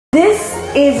This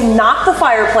is not the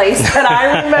fireplace that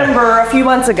I remember a few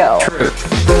months ago. True.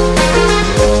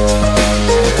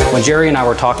 When Jerry and I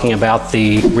were talking about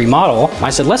the remodel, I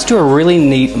said, let's do a really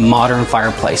neat modern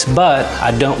fireplace, but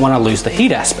I don't want to lose the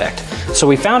heat aspect. So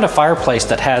we found a fireplace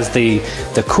that has the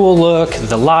cool look,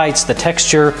 the lights, the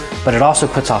texture, but it also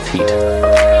puts off heat.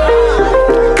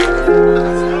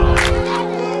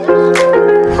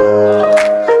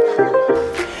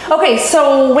 Okay,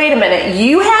 so wait a minute.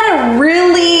 You had a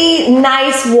really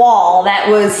nice wall that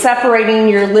was separating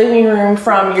your living room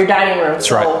from your dining room.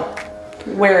 That's right.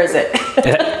 Where is it?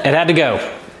 It had to go.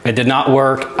 It did not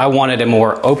work. I wanted a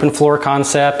more open floor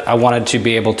concept. I wanted to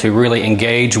be able to really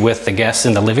engage with the guests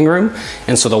in the living room.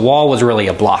 And so the wall was really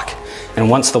a block. And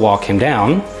once the wall came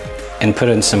down and put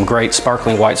in some great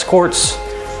sparkling white quartz,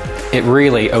 it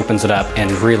really opens it up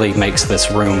and really makes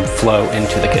this room flow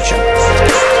into the kitchen.